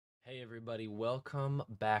Hey everybody, welcome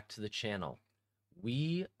back to the channel.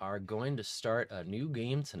 We are going to start a new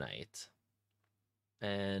game tonight.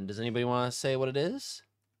 And does anybody want to say what it is?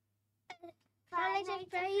 Five Nights at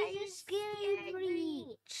Freddy's Scary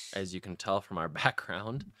Breach. As you can tell from our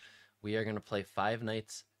background, we are going to play Five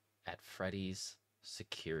Nights at Freddy's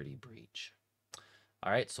Security Breach.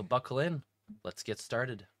 All right, so buckle in. Let's get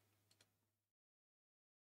started.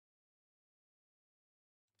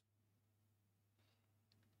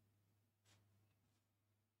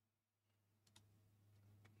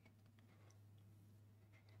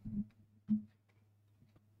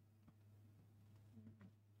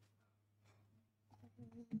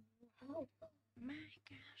 Oh my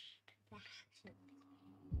gosh.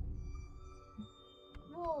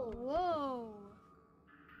 Whoa. Whoa.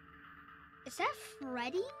 Is that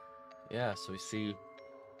Freddy? Yeah, so we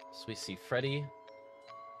see Freddy.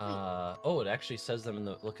 Oh, it actually says them in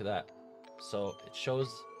the look at that. So it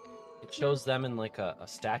shows them in like a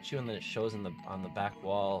statue, and then it shows on the back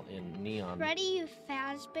wall in neon. Freddy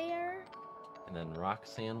Fazbear. And then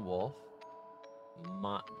Roxanne Wolf,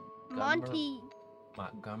 Monty.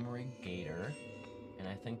 Montgomery Gator, and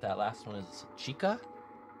I think that last one is Chica.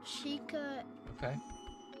 Chica. Okay.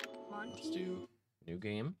 Monty. Let's do new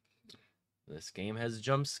game. This game has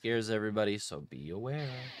jump scares, everybody, so be aware.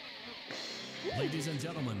 Ladies and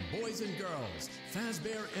gentlemen, boys and girls,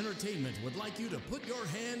 Fazbear Entertainment would like you to put your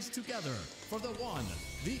hands together for the one,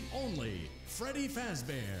 the only, Freddy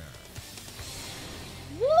Fazbear.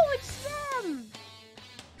 Whoa, it's them!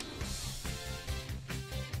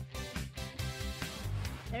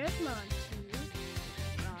 There's Monty.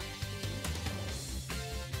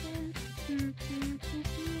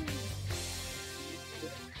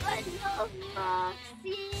 I love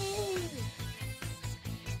Roxy!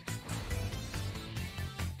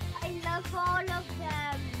 I love all of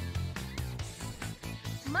them.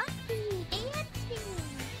 Monty, Anthony,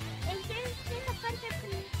 and there's been a bunch of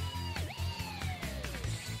them.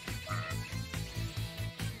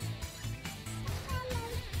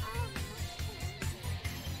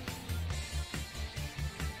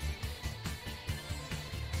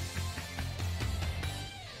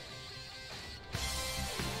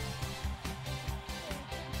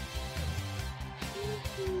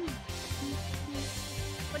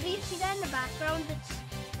 But do you see that in the background that's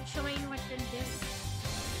showing what they're doing?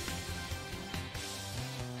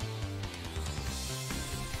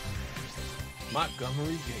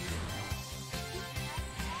 Montgomery Gator,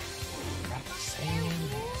 Roxanne,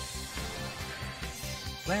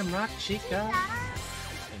 Glam Rock Chica,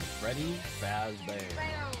 and Freddy Fazbear. What's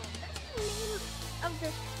the name of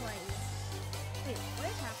this place? Wait, what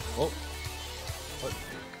is happening? Oh, what's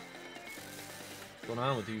going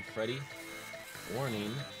on with you, Freddy?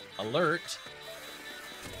 Warning, alert.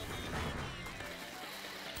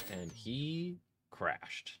 And he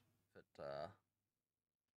crashed. Let's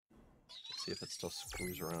see if it still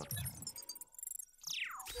screws around.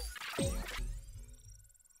 So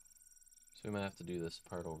we might have to do this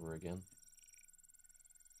part over again.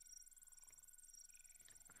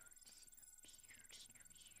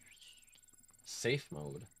 Safe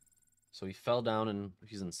mode. So he fell down and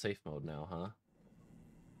he's in safe mode now, huh?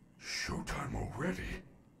 Showtime already?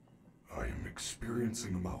 I am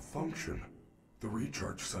experiencing a malfunction. The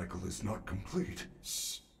recharge cycle is not complete.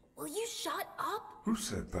 Shh! Will you shut up? Who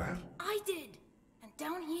said that? I did! And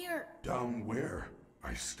down here. Down where?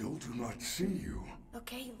 I still do not see you.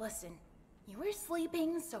 Okay, listen. You were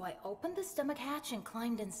sleeping, so I opened the stomach hatch and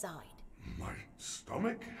climbed inside. My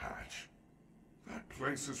stomach hatch? That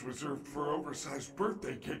place is reserved for oversized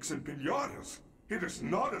birthday cakes and piñatas. It is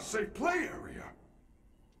not a safe play area.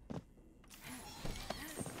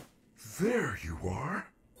 There you are.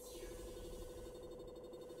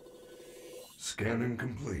 Scanning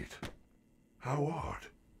complete. How odd.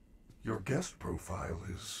 Your guest profile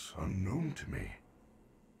is unknown to me.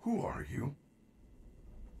 Who are you?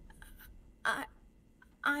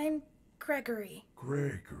 I'm Gregory.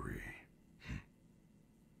 Gregory.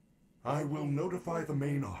 I will notify the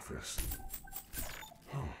main office.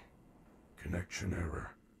 Oh. Connection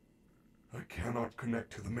error. I cannot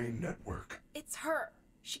connect to the main network. It's her.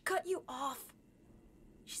 She cut you off.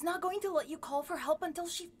 She's not going to let you call for help until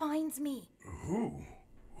she finds me. Who?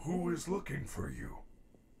 Who is looking for you?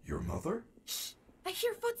 Your mother? Shh! I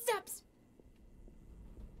hear footsteps!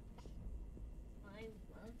 My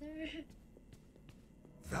mother?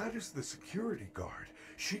 That is the security guard.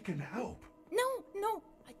 She can help. No,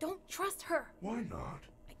 I don't trust her. Why not?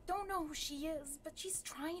 I don't know who she is, but she's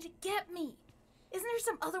trying to get me. Isn't there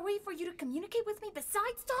some other way for you to communicate with me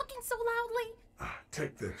besides talking so loudly?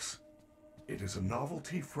 Take this. It is a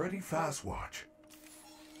novelty Freddy Fazwatch.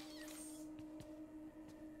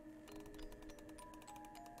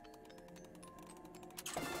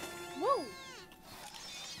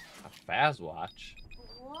 Fazwatch.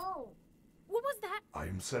 Whoa. What was that? I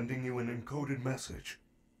am sending you an encoded message.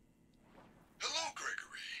 Hello,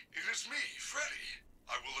 Gregory. It is me, Freddy.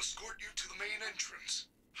 I will escort you to the main entrance.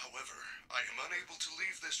 However, I am unable to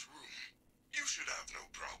leave this room. You should have no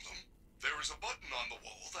problem. There is a button on the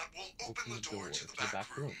wall that will open the door to the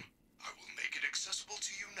back room. I will make it accessible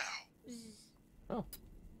to you now. Oh.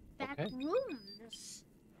 Back Okay. rooms.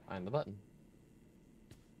 Find the button.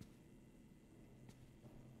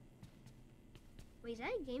 Wait, is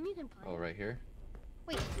that a game you can play? Oh, right here.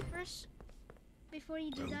 Wait, first, before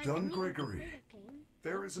you do Well that, done, can you Gregory. play that game?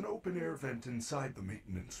 There is an open-air vent inside the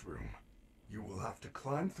maintenance room. You will have to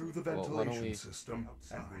climb through the Well, why don't ventilation we- system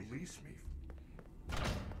and release me.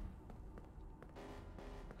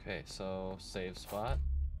 Okay, so save spot.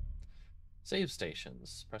 Save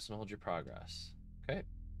stations. Press and hold your progress. Okay.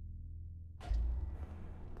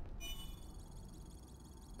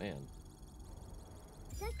 Man.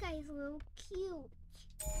 That guy's a little cute.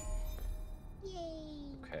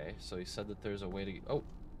 Yay. Okay, so he said that there's a way to... Oh!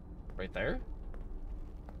 Right there?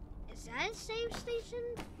 Is that a save station?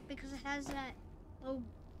 Because it has that little...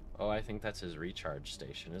 Oh, I think that's his recharge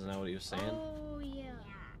station. Isn't that what he was saying? Oh, yeah.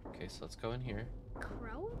 Okay, so let's go in here.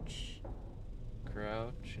 Crouch?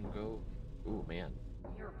 Crouch and go... Ooh, man.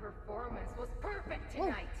 Your performance was perfect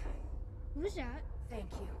tonight. Who's that?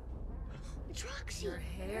 Thank you. It's Roxy. Your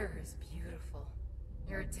hair is beautiful.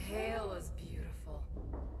 Your tail is beautiful.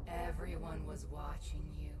 Everyone was watching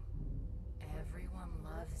you. Everyone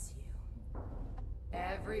loves you.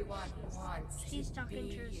 Everyone wants She's to talking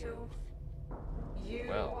be to herself. you. You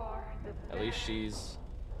Well, are the At least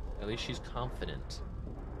best. she's confident.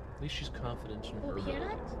 At least she's confident in her Oh, hear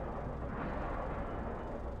ability. that?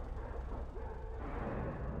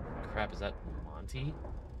 Crap, is that Monty?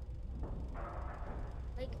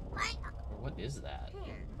 Like, what? Or what is that?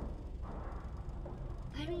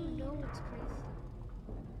 I don't know. It's crazy.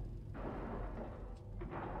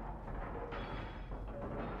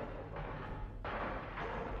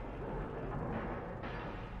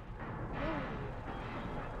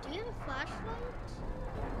 Whoa. Do you have a flashlight?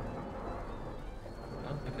 I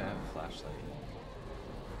don't think I have a flashlight.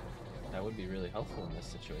 That would be really helpful in this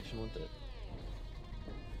situation, wouldn't it?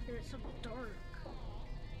 It's so dark.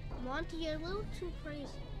 Monty, you're a little too crazy.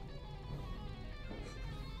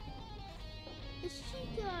 It's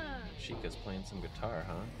Chica. Chica's playing some guitar,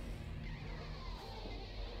 huh?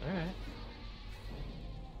 Alright.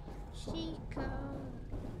 Chica.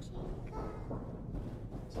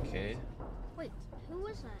 Okay, Wait, who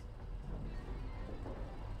was that?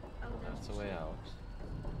 Oh, that's a way out.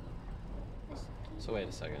 This So wait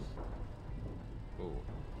a second. Ooh.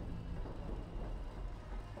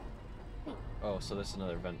 Oh, so this is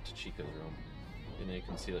another vent to Chica's room. And then you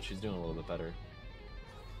can see that she's doing a little bit better.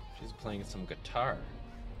 She's playing some guitar.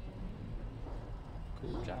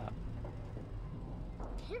 Cool job.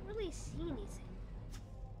 Can't really see anything.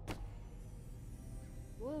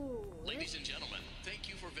 Whoa. Ladies and gentlemen, thank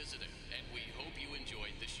you for visiting, and we hope you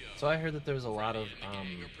enjoyed the show. So I heard that there's a lot of Freddy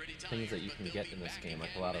and the gang are pretty things that tired, you but can they'll get be in this back game,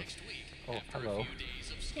 like a again lot of... next week Oh, after a hello. few days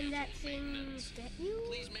of Can that scheduled thing maintenance. get you?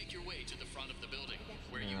 Please make your way to the front of the building,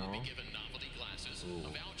 where you will be No. given novelty glasses, Ooh.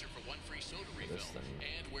 a voucher for one free soda This refill, thing.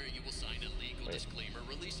 and where you will sign a legal Wait. disclaimer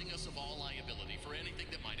releasing us of all liability for anything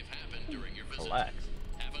that might have happened during your visit. Collect.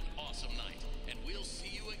 Have an awesome night, and we'll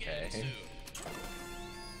see you again Okay. soon.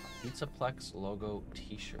 Pizzaplex logo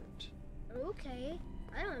t-shirt. Okay.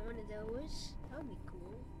 I want one of those. That would be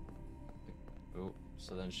cool. Oh,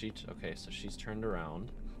 so then okay, so she's turned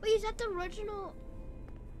around. Wait, is that the original?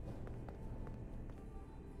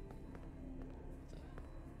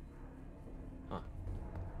 Huh.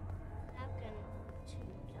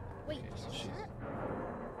 Wait, Okay, so is she's- that?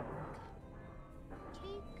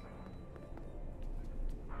 Cake.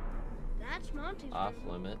 That's Monty's Off room.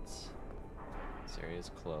 limits. This area is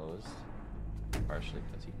closed. Partially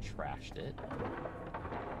because he trashed it.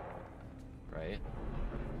 Right?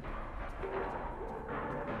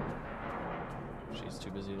 She's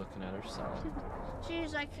too busy looking at herself. She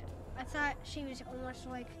was like, I thought she was almost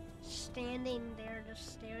like standing there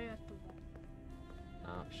just staring at the wall.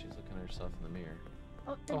 No, she's looking at herself in the mirror.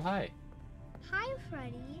 Oh, Oh, hi. Hi,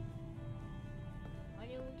 Freddy. Why are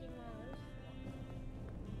you looking at us?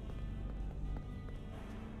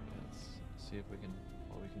 Let's see if we can,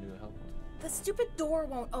 what we can do to help him. The stupid door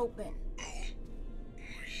won't open. Oh,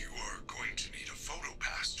 you are going to need a photo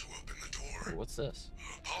pass to open the door. Oh, what's this?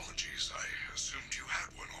 Apologies, I assumed you had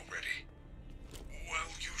one already. Well,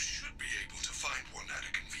 you should be able to find one at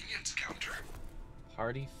a convenience counter.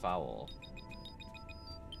 Party foul.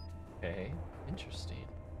 Okay, interesting.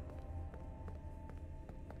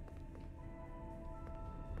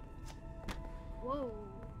 Whoa.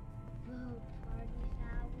 Whoa, party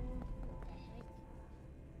foul. What the heck?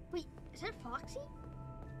 Wait, is that Foxy?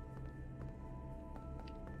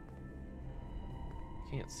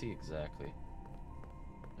 Can't see exactly.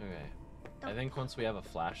 Okay. I think once we have a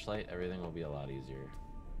flashlight, everything will be a lot easier.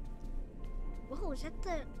 Whoa, is that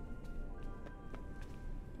the...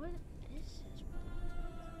 What is this?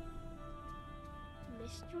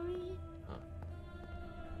 Mystery? Huh.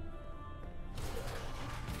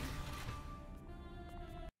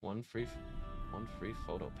 One free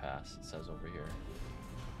photo pass, it says over here.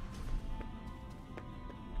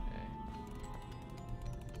 Okay.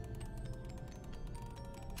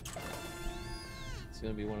 It's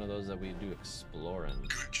gonna be one of those that we do exploring.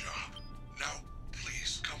 Good job. Now,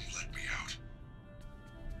 please come let me out.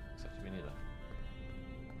 Except we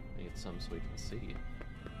need some so we can see.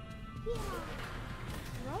 Yeah.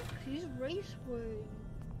 Look, he's raceway.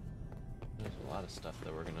 There's a lot of stuff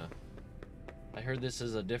that we're gonna... I heard this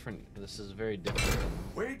is very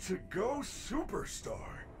different. Way to go,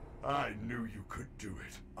 superstar. I knew you could do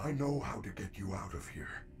it. I know how to get you out of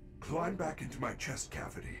here. Climb back into my chest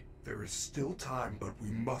cavity. There is still time, but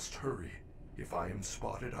we must hurry. If I am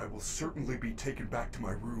spotted, I will certainly be taken back to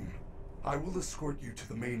my room. I will escort you to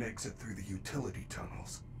the main exit through the utility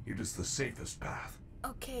tunnels. It is the safest path.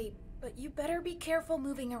 Okay, but you better be careful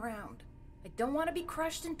moving around. I don't want to be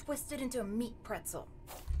crushed and twisted into a meat pretzel.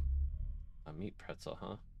 A meat pretzel,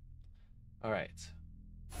 huh? Alright.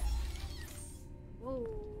 Whoa,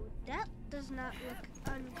 that does not look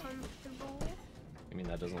uncomfortable. You mean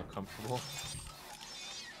that doesn't look comfortable?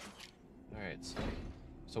 Alright,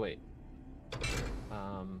 so wait.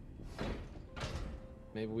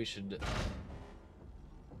 Maybe we should...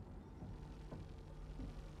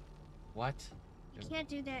 What? You can't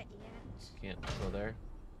do that yet. Can't go there?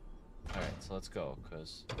 Alright, so let's go,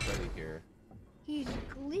 because Freddy here. He's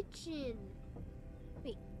glitching.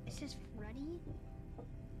 Wait, it says Freddy?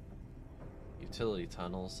 Utility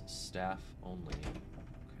tunnels, staff only.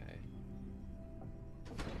 Okay.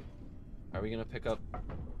 Are we gonna pick up,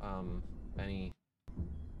 any...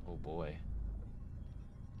 Oh boy.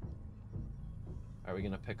 Are we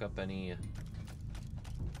gonna pick up any...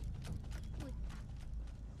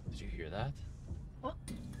 Did you hear that? Oh.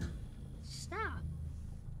 Stop.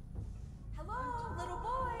 Hello, little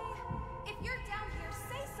boy. If you're down here,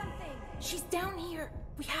 say something. She's down here.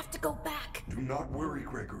 We have to go back. Do not worry,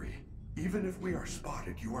 Gregory. Even if we are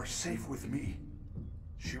spotted, you are safe with me.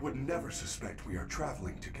 She would never suspect we are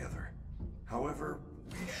traveling together. However,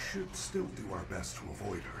 we should still do our best to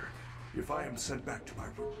avoid her. If I am sent back to my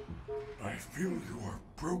room, I feel you are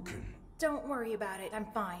broken. Don't worry about it. I'm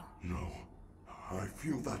fine. No, I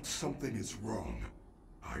feel that something is wrong.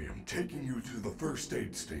 I am taking you to the first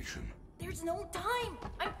aid station. There's no time.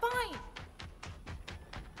 I'm fine.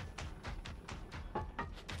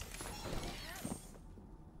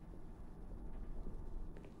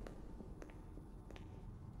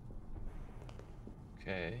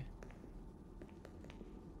 Okay.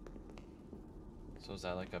 So is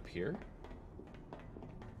that like up here?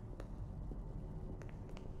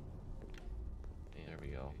 There we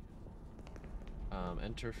go.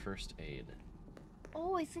 Enter first aid.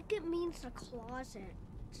 Oh, I think it means the closet.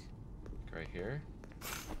 Right here.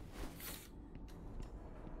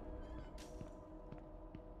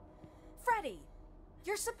 Freddy,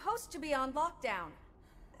 you're supposed to be on lockdown.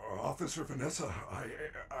 Officer Vanessa,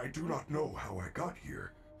 I do not know how I got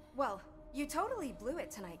here. Well, you totally blew it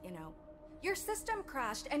tonight, you know. Your system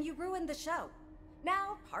crashed and you ruined the show.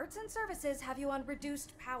 Now, parts and services have you on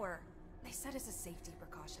reduced power. They said as a safety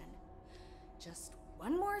precaution. Just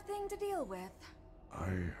one more thing to deal with. I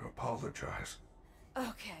apologize.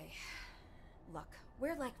 Okay. Look,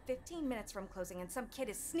 we're like 15 minutes from closing and some kid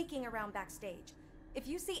is sneaking around backstage. If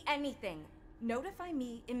you see anything, notify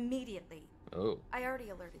me immediately. Oh. I already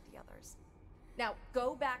alerted the others. Now,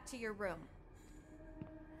 go back to your room.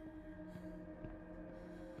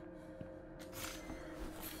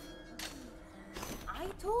 I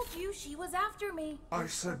told you she was after me. I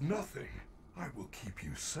said nothing. I will keep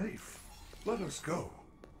you safe. Let us go.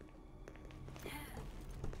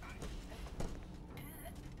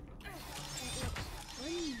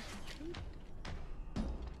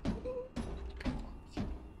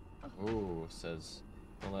 Ooh, says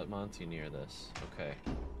don't let Monty near this. Okay.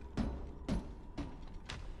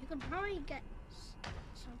 You can probably get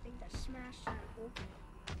something to smash that open.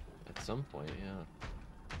 At some point, yeah.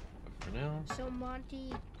 But for now, So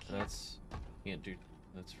Monty that's can't do.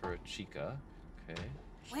 That's for a Chica. Okay.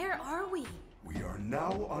 Where are we? We are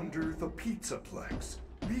now under the Pizzaplex.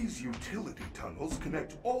 These utility tunnels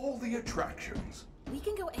connect all the attractions. We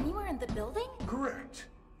can go anywhere in the building? Correct.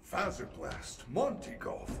 Blast, Monty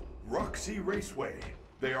Golf, Roxy Raceway.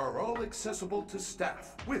 They are all accessible to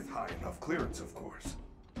staff, with high enough clearance, of course.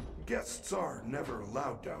 Guests are never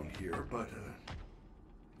allowed down here, but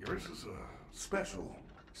yours is a special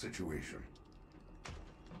situation.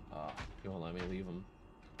 You won't let me leave them.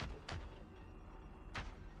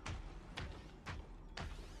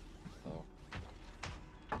 Oh.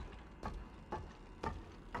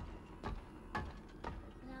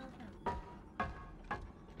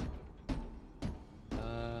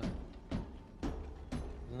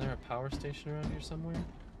 Isn't there a power station around here somewhere?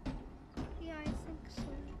 Yeah, I think so.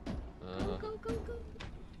 Go.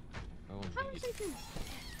 Oh, Power indeed. station.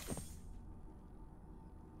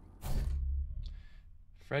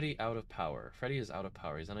 Freddy out of power. Freddy is out of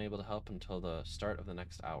power. He's unable to help until the start of the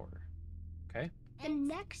next hour. Okay? The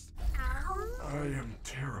next hour? I am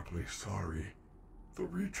terribly sorry. The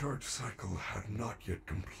recharge cycle had not yet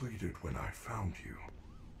completed when I found you.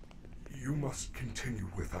 You must continue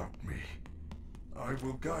without me. I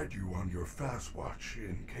will guide you on your fast watch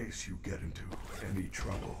in case you get into any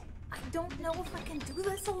trouble. I don't know if I can do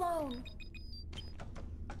this alone.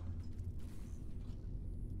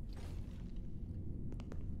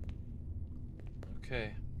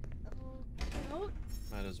 Okay. Oh,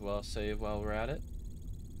 Might as well save while we're at it.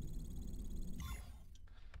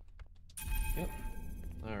 Yep.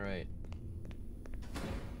 Alright.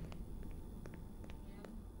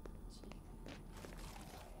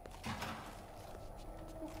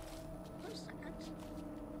 what's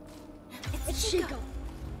that? It's Chico. Chico.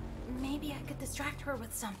 Maybe I could distract her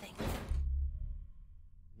with something.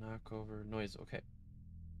 Knock over noise. Okay.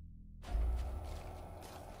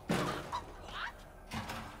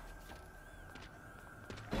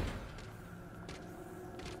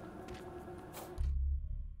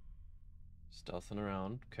 Stealthing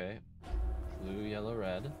around. Okay. Blue, yellow,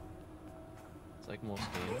 red. It's like most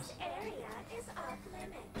games. This area is off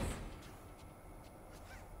limits.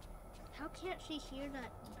 How can't she hear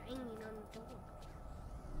that banging on the door?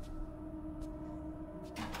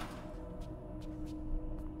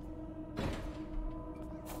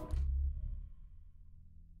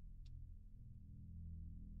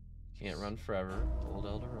 Can't run forever. Old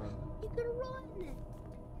L to run. You could run.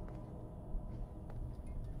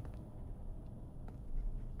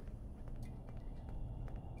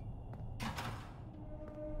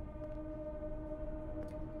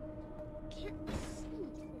 Can't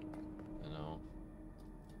see. I know.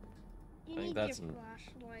 You think need that's your an-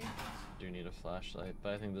 flashlight. Do need a flashlight,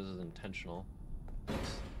 but I think this is intentional.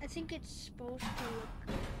 I think it's supposed to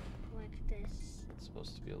look like this. It's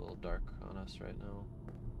supposed to be a little dark on us right now.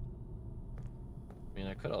 I mean,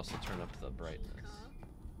 I could also turn up the brightness.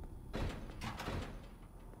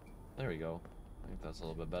 There we go. I think that's a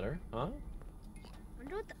little bit better, huh?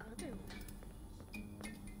 Wonder what the other one.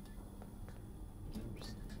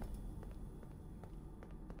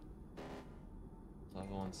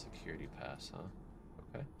 Level 1 security pass, huh?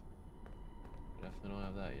 Okay. Definitely don't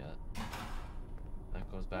have that yet.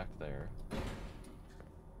 That goes back there.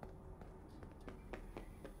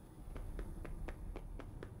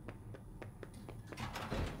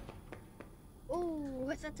 Oh,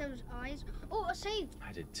 I thought those eyes. Oh, a save.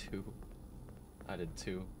 I did too. I did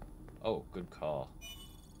too. Oh, good call.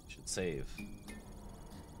 Should save.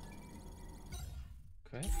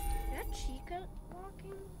 Okay. Is that Chica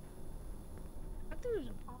walking? I thought there was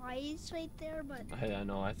eyes right there, but. I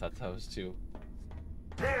know, I thought that was too.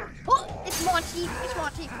 Oh, it's Monty. It's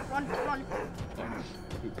Monty. Run, run.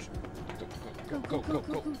 Oops. Go, Go, go,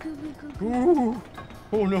 go, go. go. Ooh.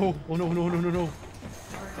 Oh no! Oh no! No! No! No! No!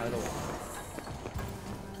 I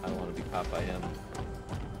don't want to be caught by him.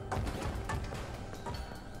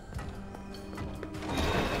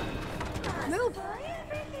 Move.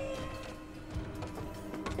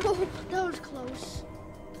 Oh, that was close.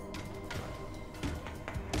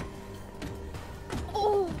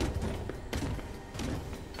 Oh.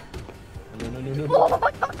 No! No! No! No! No!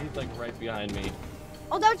 He's like right behind me.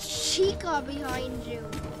 Oh, that's Chica behind you.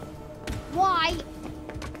 Why?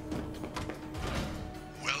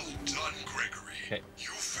 Well done, Gregory. Okay. You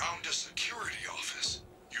found a security office.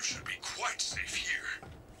 You should be quite safe here.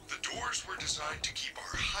 The doors were designed to keep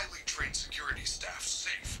our highly trained security staff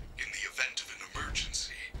safe in the event of an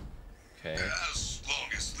emergency. Okay. As long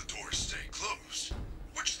as the doors stay closed,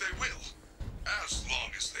 which they will, as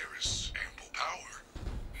long as there is ample power.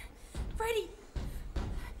 Freddy!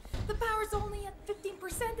 The power's only at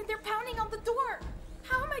 15% and they're pounding on the door!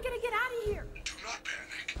 How am I gonna get out of here? Do not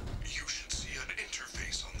panic. You should see an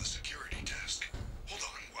interface on the security desk. Hold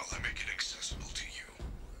on while I make it accessible to you.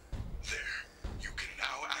 There. You can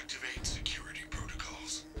now activate security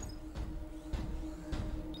protocols.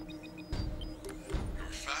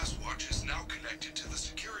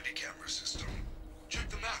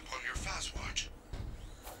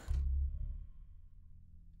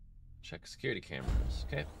 Check security cameras.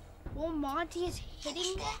 Okay. Well, Monty is Those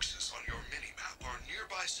hitting. boxes on your minimap are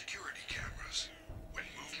nearby security cameras. When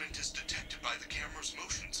movement is detected by the camera's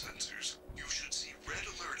motion sensors, you should see red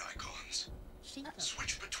alert icons.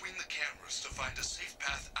 Switch between the cameras to find a safe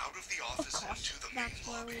path out of the office and to the main That's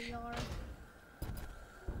where lobby. we are.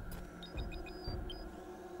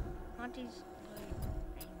 Monty's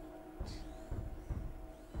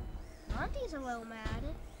Monty's a little mad.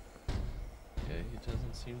 Okay, he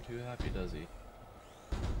doesn't seem too happy, does he?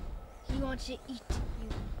 He wants to eat you.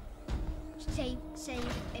 Save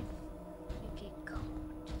if you get caught.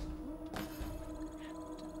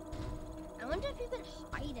 I wonder if you can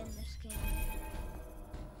hide in this game.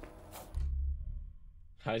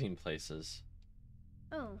 Hiding places.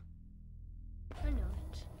 Oh. I know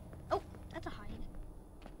it. Oh, that's a hide.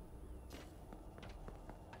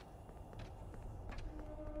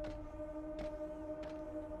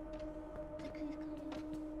 Look who's coming.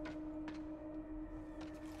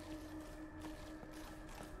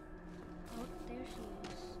 Oh, there she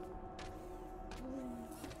is.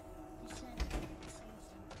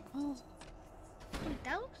 Oh. Wait,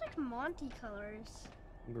 that looks like Monty colors.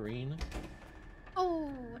 Green.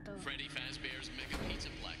 Oh, what the? Freddy Fazbear's Mega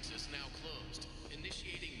Pizzaplex is now closed.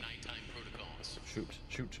 Initiating nighttime protocols. Shoot,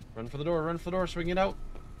 shoot. Run for the door so we can get out.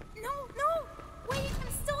 No, no! Wait,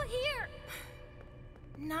 I'm still here!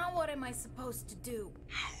 Now what am I supposed to do?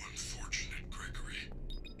 How unfortunate, Gregory.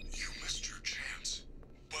 You missed your chance.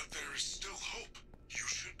 But there is still hope. You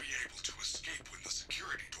should be able to escape when the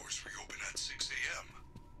security doors reopen at 6 a.m.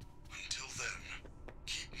 Until then,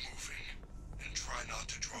 keep moving and try not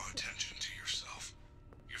to draw attention to yourself.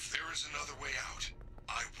 If there is another way out,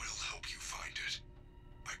 I will help you find it.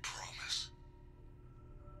 I promise.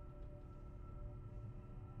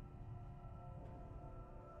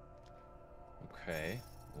 Okay,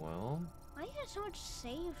 well, Why is there so much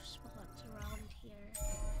save spots around here?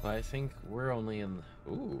 I think we're only in.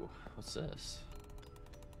 Ooh, what's this?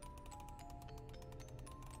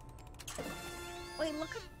 Wait, look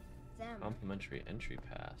at them. Complimentary entry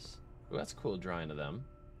pass. Ooh, that's a cool drawing of them.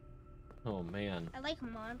 Oh man, I like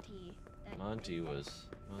Monty. Monty was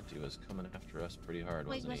coming after us pretty hard,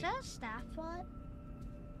 Wait, wasn't was he? that a staff bot?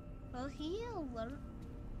 Was he alert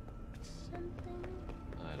something?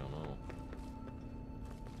 I don't know.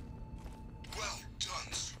 Well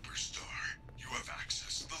done, superstar. You have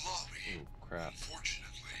accessed the lobby. Ooh, crap.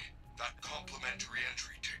 Unfortunately, that complimentary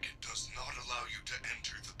entry ticket does not allow you to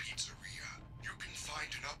enter the pizzeria. You can find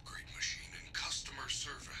an upgrade machine in customer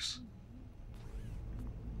service.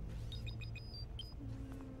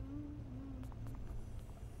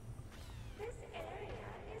 This area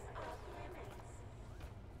is off limits.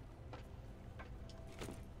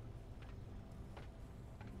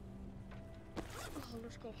 Oh,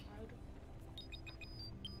 let's go hide.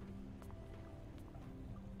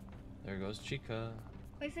 There goes Chica.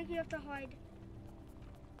 I think you have to hide.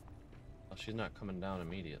 Well, she's not coming down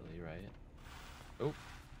immediately, right? Oh.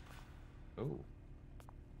 Oh.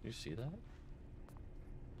 You see that?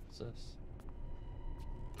 What's this?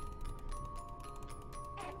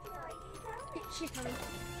 Employees only. She's coming.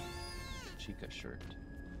 Chica shirt.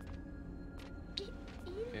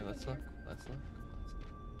 Okay, let's look. Let's look.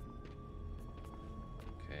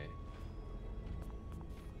 Okay.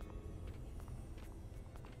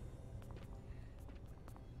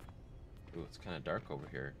 Ooh, it's kind of dark over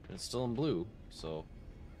here. And it's still in blue, so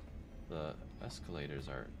the escalators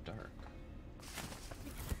are dark.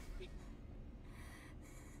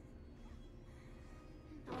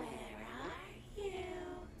 Where are you?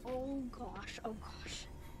 Oh gosh, oh gosh.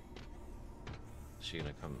 Is she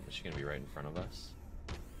gonna come? Is she gonna be right in front of us?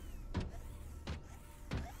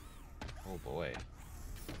 Oh boy.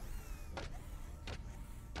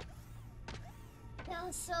 That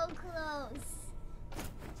was so close.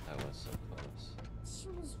 That was so close. She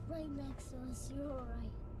was right next to us. You're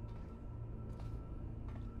right.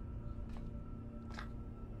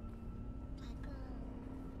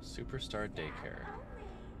 Superstar Daycare.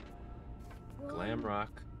 Run, Glam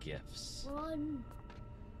Rock Gifts. Run.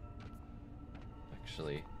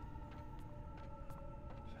 Actually.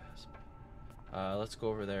 Let's go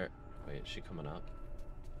over there. Wait, is she coming up?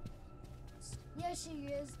 Yes, she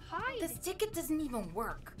is. Hide. This ticket doesn't even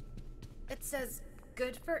work. It says,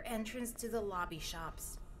 good for entrance to the lobby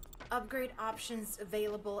shops. Upgrade options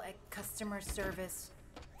available at customer service.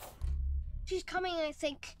 She's coming, I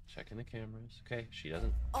think. Checking the cameras. Okay, she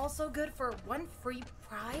doesn't. Also good for one free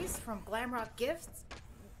prize from Glamrock Gifts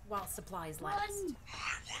while supplies last. Run.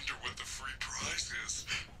 I wonder what the free prize is.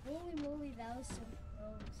 Holy moly, that was so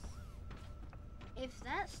close. If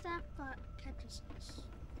that staff bot catches us,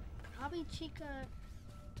 probably Chica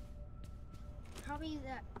probably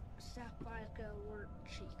that sapphire is gonna work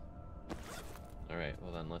cheap. Alright,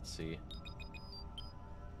 well then let's see.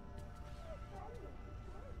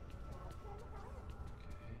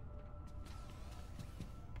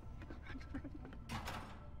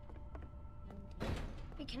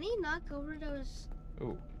 Hey, can he knock over those?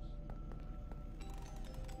 Ooh.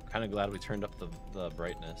 Kind of glad we turned up the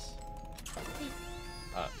brightness.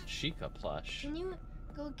 Hey, Chica plush. can you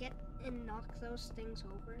go get and knock those things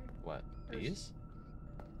over? What? Those These?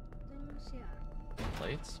 things? Yeah.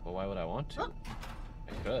 Plates? Well, why would I want to? Oh.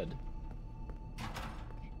 I could.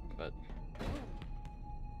 But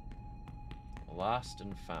lost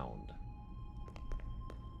and found.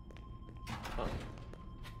 Huh.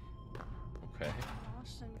 Okay.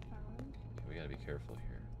 Lost and found. We gotta be careful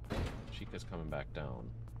here. Chica's coming back down.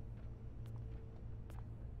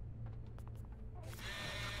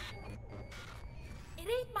 It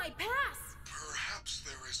ain't my pass! Perhaps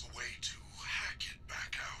there is a way to hack it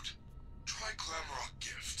back out. Try Glamrock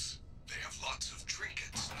Gifts. They have lots of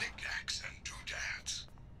trinkets, knickknacks, and doodads.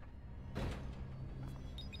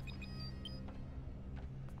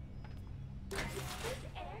 This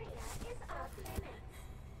area is off limits.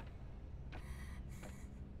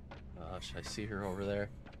 Gosh, I see her over there.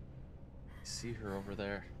 I see her over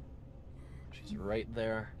there. She's right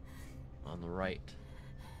there. On the right.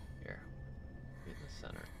 Here. In the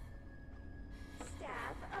center.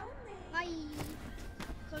 Staff only. Bye.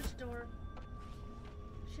 Close the door.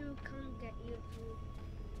 She'll come get you.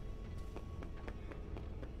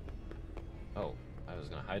 Oh, I was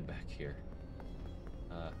gonna hide back here.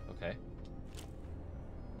 Okay.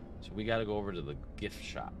 So we gotta go over to the gift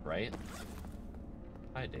shop, right?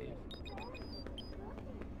 Hi, Dave.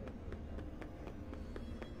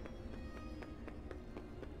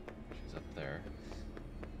 She's up there.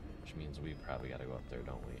 Which means we probably gotta go up there,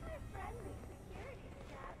 don't we? Our friendly security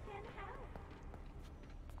staff can help.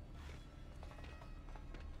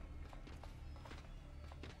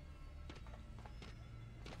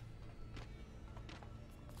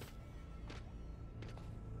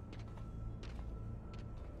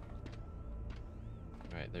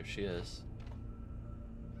 Alright, there she is.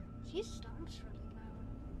 She stomps really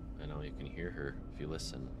loud. I know you can hear her if you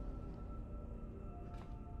listen.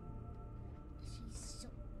 She's so.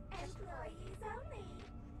 Employees only.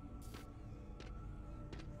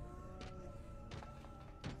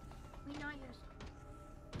 We not use.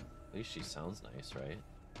 At least she sounds nice, right?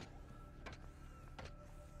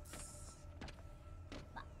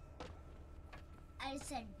 I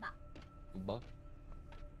said ba. Buck.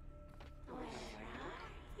 Where are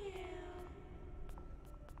you?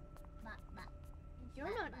 Ba ba.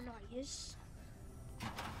 You're not nice.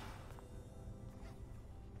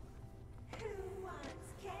 Who wants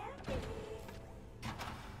candy?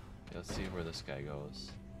 Let's see where this guy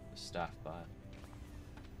goes. The staff bot.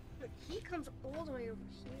 But he comes all the way over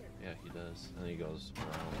here. Yeah, he does. And then he goes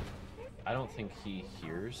around. I don't think he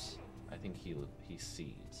hears. I think he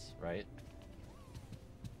sees, right?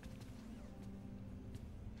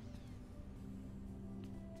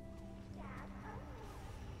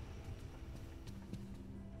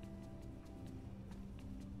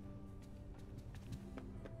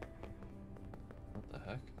 What the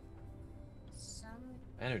heck?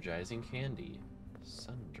 Energizing candy.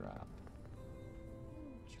 Sun drop.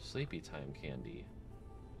 Sleepy time candy.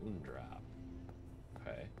 Moon drop.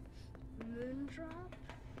 Okay. Moondrop?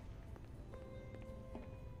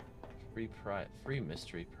 Free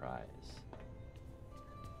mystery prize.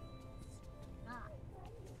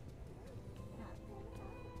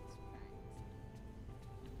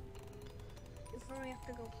 Before we have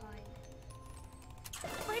to go hide.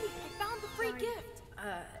 Freddy, I found the free Sorry. gift!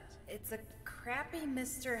 It's a crappy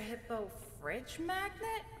Mr. Hippo fridge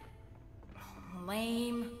magnet?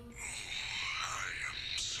 Lame. I am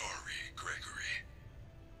sorry, Gregory.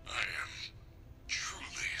 I am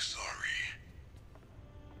truly sorry.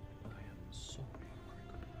 I am sorry,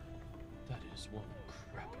 Gregory. That is one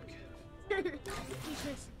crappy gift. You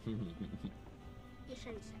should say. You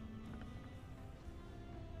shouldn't say.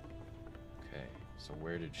 Okay, so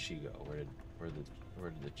where did she go? Where did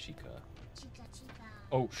the Chica? Chica chica.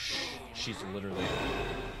 Oh, she's literally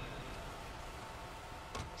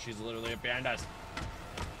behind us.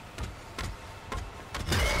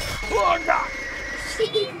 Oh God! She's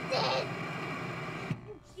dead.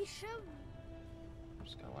 He shoved.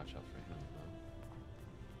 Just gotta watch out for him.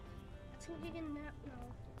 That's what he didn't know.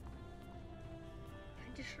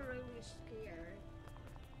 I'm just really scared.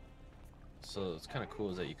 So it's kind of cool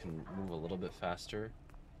is that you can move a little bit faster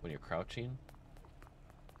when you're crouching.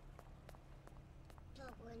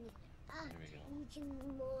 But when There we go. you can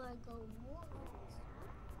more go more.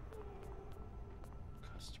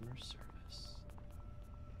 Customer service.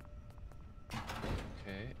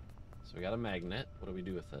 Okay, so we got a magnet. What do we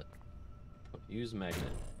do with it? Use magnet.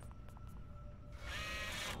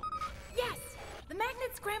 Yes! The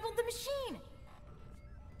magnet scrambled the machine!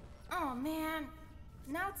 Oh man,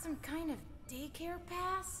 now it's some kind of daycare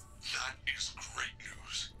pass? That is great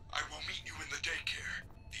news. I will meet you in the daycare.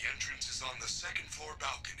 The entrance is on the second floor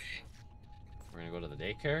balcony. We're gonna go to the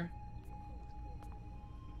daycare.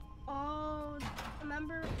 Oh,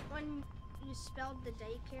 remember when you spelled the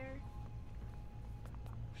daycare?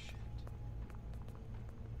 Shit,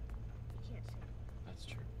 You can't say. that's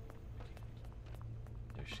true.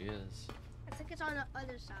 There she is. I think it's on the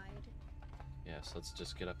other side. Yeah, so let's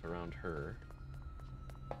just get up around her.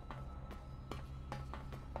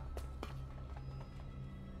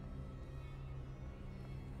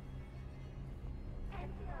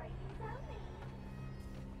 Employees only.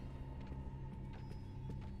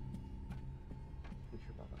 Who's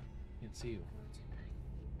your Baba? Can't see you.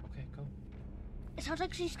 Okay, go. It sounds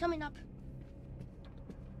like she's coming up.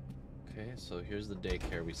 Okay, so here's the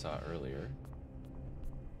daycare we saw earlier.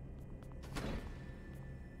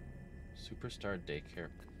 Superstar daycare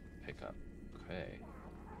pickup. Okay.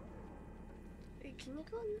 Wait, can you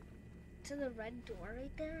go to the red door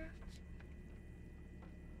right there?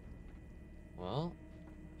 Well,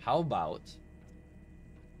 how about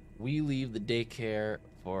we leave the daycare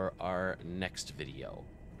for our next video?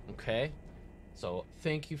 Okay? So,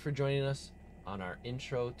 thank you for joining us on our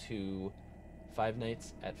intro to Five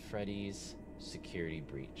Nights at Freddy's Security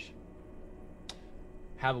Breach.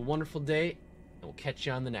 Have a wonderful day, and we'll catch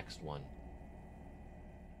you on the next one.